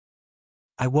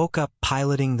I woke up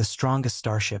piloting the strongest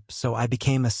starship, so I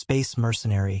became a space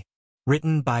mercenary.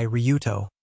 Written by Ryuto.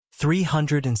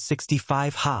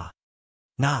 365 ha.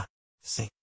 Na. Say.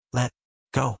 Let.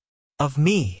 Go. Of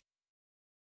me.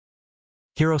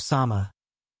 Hiro-sama,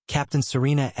 Captain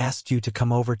Serena asked you to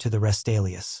come over to the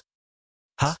Restalius.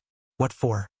 Huh? What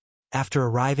for? After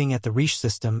arriving at the Riche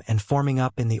system and forming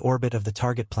up in the orbit of the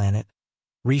target planet,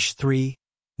 Riche 3,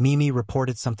 Mimi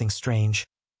reported something strange,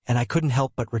 and I couldn't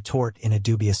help but retort in a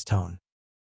dubious tone.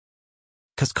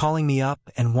 'Cause calling me up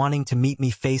and wanting to meet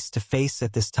me face to face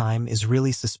at this time is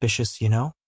really suspicious, you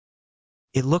know?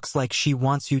 It looks like she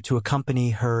wants you to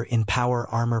accompany her in power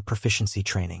armor proficiency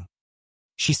training.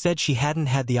 She said she hadn't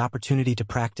had the opportunity to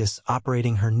practice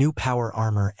operating her new power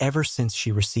armor ever since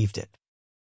she received it.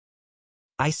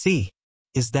 I see.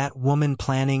 Is that woman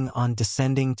planning on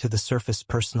descending to the surface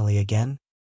personally again?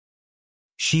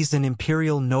 She's an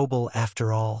imperial noble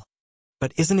after all.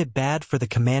 But isn't it bad for the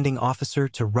commanding officer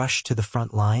to rush to the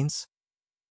front lines?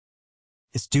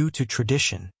 It's due to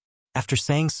tradition. After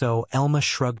saying so, Elma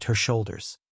shrugged her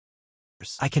shoulders.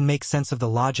 I can make sense of the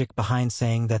logic behind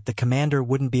saying that the commander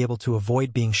wouldn't be able to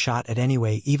avoid being shot at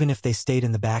anyway even if they stayed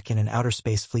in the back in an outer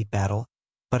space fleet battle,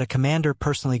 but a commander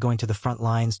personally going to the front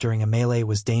lines during a melee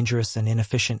was dangerous and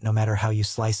inefficient no matter how you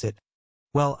slice it.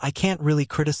 Well, I can't really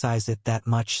criticize it that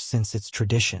much since it's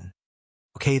tradition.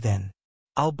 Okay then.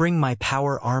 I'll bring my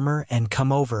power armor and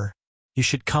come over. You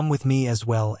should come with me as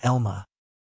well, Elma.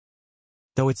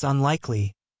 Though it's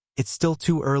unlikely, it's still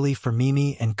too early for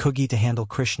Mimi and Kugi to handle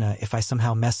Krishna if I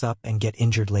somehow mess up and get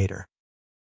injured later.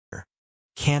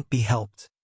 Can't be helped.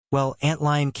 Well,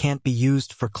 Antlion can't be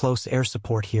used for close air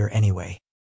support here anyway.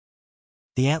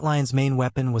 The Antlion's main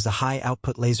weapon was a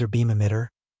high-output laser beam emitter,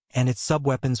 and its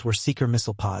sub-weapons were seeker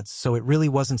missile pods, so it really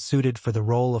wasn't suited for the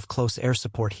role of close air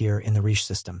support here in the Riche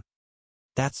system.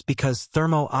 That's because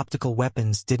thermo-optical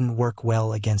weapons didn't work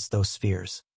well against those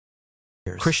spheres.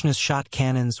 Krishna's shot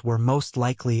cannons were most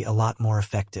likely a lot more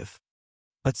effective.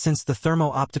 But since the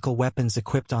thermo-optical weapons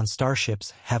equipped on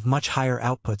starships have much higher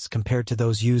outputs compared to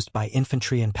those used by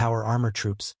infantry and power armor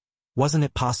troops, wasn't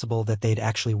it possible that they'd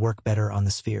actually work better on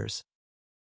the spheres?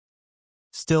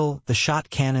 Still, the shot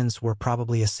cannons were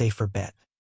probably a safer bet.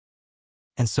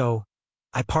 And so,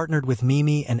 I partnered with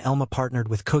Mimi and Elma partnered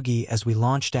with Kugi as we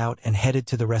launched out and headed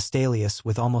to the Restalius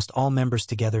with almost all members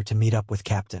together to meet up with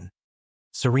Captain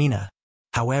Serena.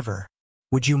 However,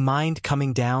 would you mind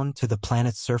coming down to the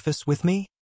planet's surface with me?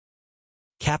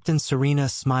 Captain Serena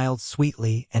smiled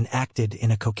sweetly and acted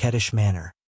in a coquettish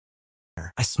manner.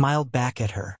 I smiled back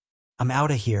at her. I'm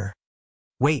outta here.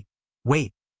 Wait.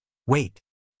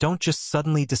 Don't just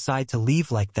suddenly decide to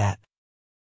leave like that.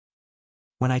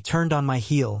 When I turned on my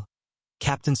heel,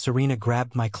 Captain Serena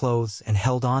grabbed my clothes and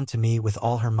held on to me with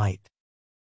all her might.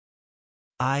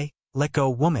 Let go,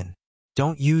 woman.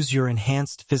 Don't use your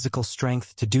enhanced physical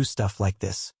strength to do stuff like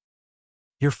this.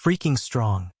 You're freaking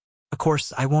strong. Of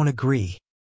course, I won't agree.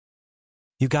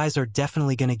 You guys are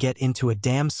definitely gonna get into a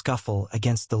damn scuffle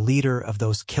against the leader of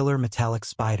those killer metallic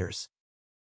spiders.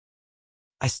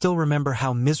 I still remember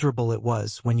how miserable it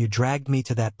was when you dragged me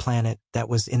to that planet that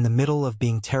was in the middle of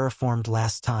being terraformed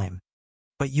last time.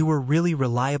 But you were really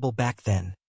reliable back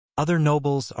then. Other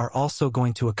nobles are also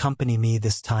going to accompany me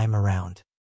this time around.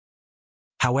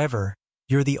 However,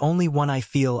 you're the only one I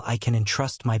feel I can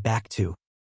entrust my back to.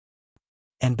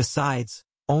 And besides,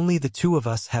 only the two of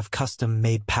us have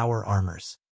custom-made power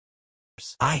armors.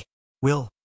 I will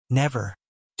never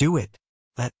do it.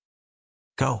 Let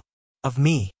go of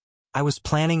me. I was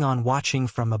planning on watching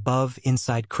from above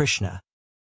inside Krishna.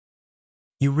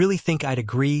 You really think I'd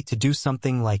agree to do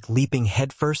something like leaping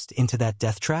headfirst into that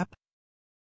death trap?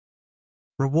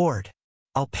 Reward.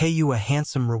 I'll pay you a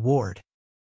handsome reward.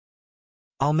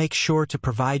 I'll make sure to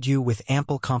provide you with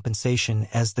ample compensation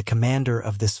as the commander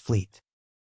of this fleet.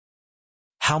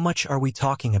 How much are we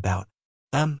talking about?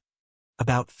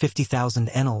 About 50,000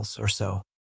 enels or so.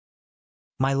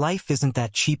 My life isn't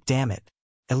that cheap, damn it.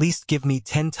 At least give me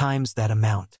 10 times that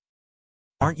amount.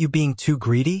 Aren't you being too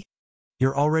greedy?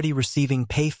 You're already receiving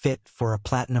pay fit for a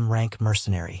platinum rank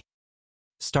mercenary.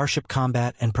 Starship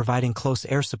combat and providing close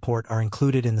air support are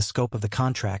included in the scope of the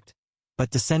contract, but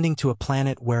descending to a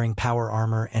planet wearing power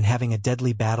armor and having a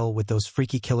deadly battle with those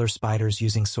freaky killer spiders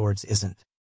using swords isn't.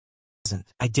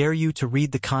 I dare you to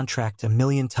read the contract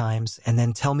 1,000,000 times and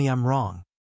then tell me I'm wrong.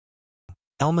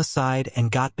 Elma sighed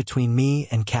and got between me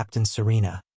and Captain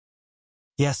Serena.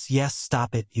 Yes,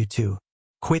 stop it, you two.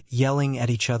 Quit yelling at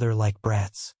each other like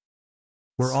brats.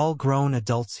 We're all grown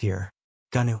adults here.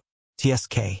 Ganu.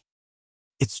 TSK.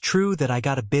 It's true that I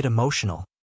got a bit emotional.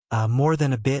 More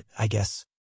than a bit, I guess.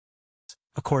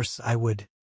 Of course, I would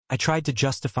I tried to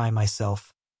justify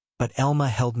myself, but Elma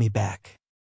held me back.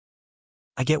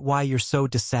 I get why you're so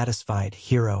dissatisfied,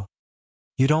 hero.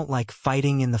 You don't like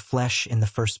fighting in the flesh in the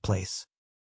first place.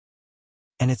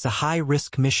 And it's a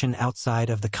high-risk mission outside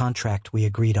of the contract we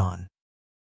agreed on.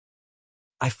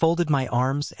 I folded my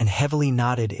arms and heavily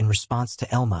nodded in response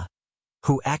to Elma,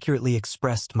 who accurately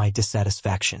expressed my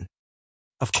dissatisfaction.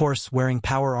 Of course, wearing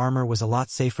power armor was a lot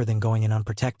safer than going in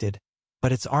unprotected,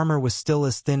 but its armor was still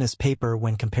as thin as paper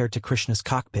when compared to Krishna's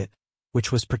cockpit,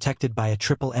 which was protected by a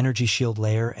triple energy shield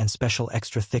layer and special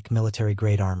extra-thick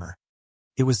military-grade armor.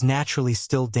 It was naturally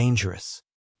still dangerous.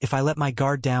 If I let my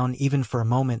guard down even for a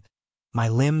moment, my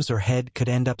limbs or head could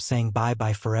end up saying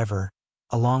bye-bye forever,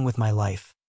 along with my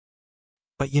life.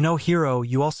 But you know, hero,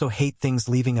 you also hate things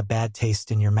leaving a bad taste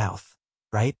in your mouth,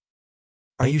 right?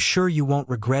 Are you sure you won't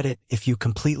regret it if you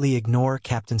completely ignore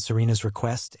Captain Serena's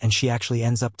request and she actually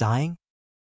ends up dying?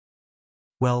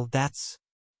 Well,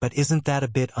 but isn't that a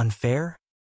bit unfair?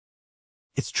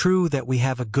 It's true that we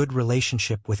have a good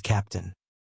relationship with Captain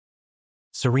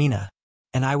Serena,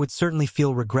 and I would certainly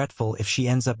feel regretful if she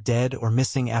ends up dead or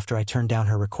missing after I turn down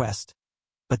her request.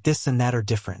 But this and that are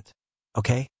different,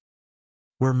 okay?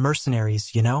 We're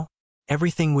mercenaries, you know?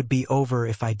 Everything would be over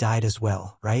if I died as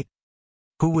well, right?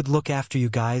 Who would look after you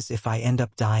guys if I end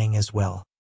up dying as well?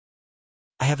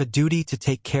 I have a duty to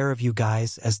take care of you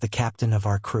guys as the captain of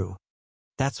our crew.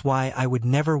 That's why I would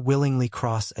never willingly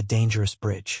cross a dangerous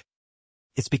bridge.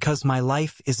 It's because my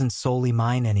life isn't solely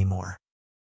mine anymore.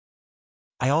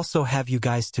 I also have you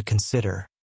guys to consider.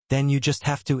 Then you just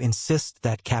have to insist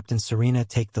that Captain Serena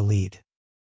take the lead.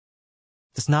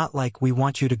 It's not like we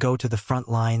want you to go to the front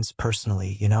lines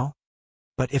personally, you know?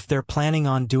 But if they're planning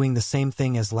on doing the same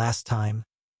thing as last time,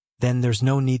 then there's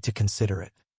no need to consider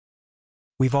it.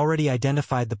 We've already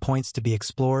identified the points to be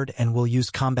explored and we'll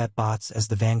use combat bots as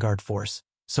the vanguard force,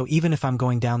 so even if I'm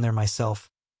going down there myself,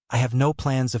 I have no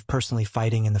plans of personally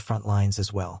fighting in the front lines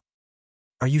as well.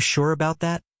 Are you sure about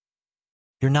that?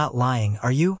 You're not lying,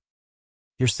 are you?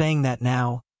 You're saying that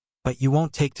now, but you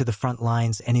won't take to the front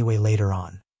lines anyway later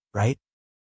on, right?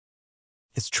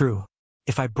 It's true.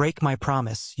 If I break my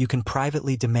promise, you can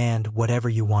privately demand whatever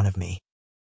you want of me.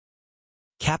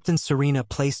 Captain Serena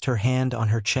placed her hand on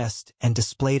her chest and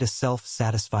displayed a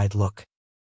self-satisfied look.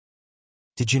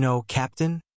 Did you know,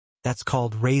 Captain? That's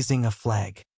called raising a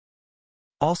flag.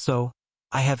 Also,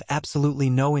 I have absolutely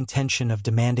no intention of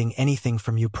demanding anything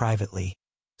from you privately,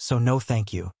 so no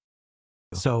thank you.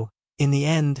 So, in the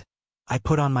end, I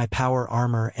put on my power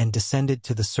armor and descended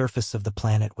to the surface of the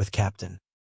planet with Captain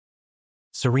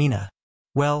Serena.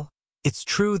 Well, it's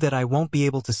true that I won't be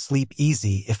able to sleep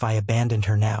easy if I abandoned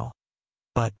her now.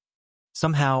 But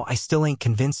somehow I still ain't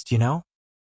convinced, you know?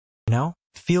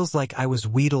 Feels like I was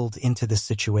wheedled into this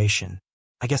situation.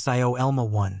 I guess I owe Elma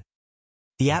one.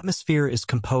 The atmosphere is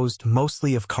composed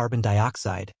mostly of carbon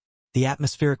dioxide. The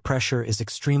atmospheric pressure is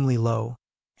extremely low,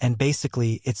 and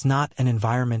basically it's not an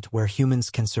environment where humans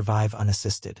can survive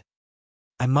unassisted.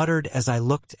 I muttered as I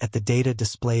looked at the data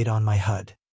displayed on my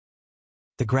HUD.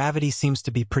 The gravity seems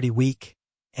to be pretty weak,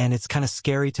 and it's kind of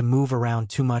scary to move around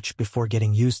too much before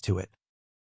getting used to it.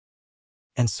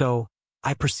 And so,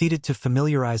 I proceeded to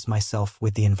familiarize myself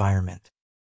with the environment.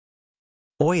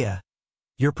 Oya,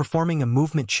 you're performing a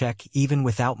movement check even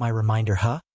without my reminder,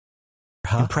 huh?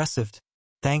 Impressive.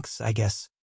 Thanks, I guess.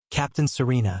 Captain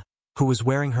Serena, who was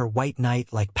wearing her white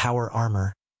knight-like power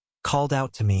armor, called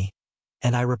out to me,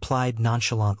 and I replied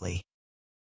nonchalantly.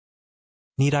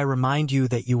 Need I remind you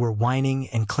that you were whining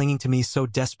and clinging to me so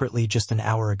desperately just an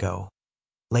hour ago,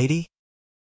 lady?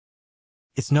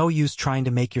 It's no use trying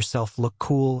to make yourself look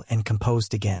cool and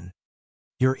composed again.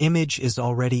 Your image is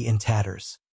already in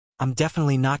tatters. I'm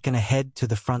definitely not going to head to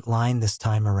the front line this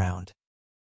time around.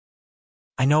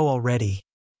 I know already,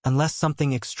 unless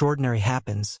something extraordinary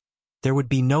happens, there would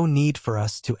be no need for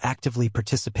us to actively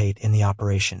participate in the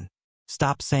operation.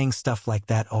 Stop saying stuff like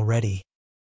that already.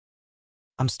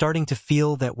 I'm starting to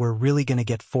feel that we're really going to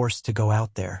get forced to go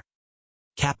out there.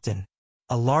 Captain,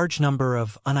 a large number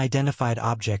of unidentified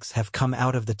objects have come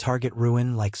out of the target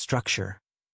ruin-like structure.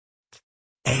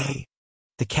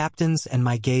 The captain's and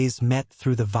my gaze met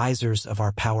through the visors of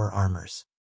our power armors.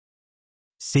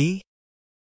 See?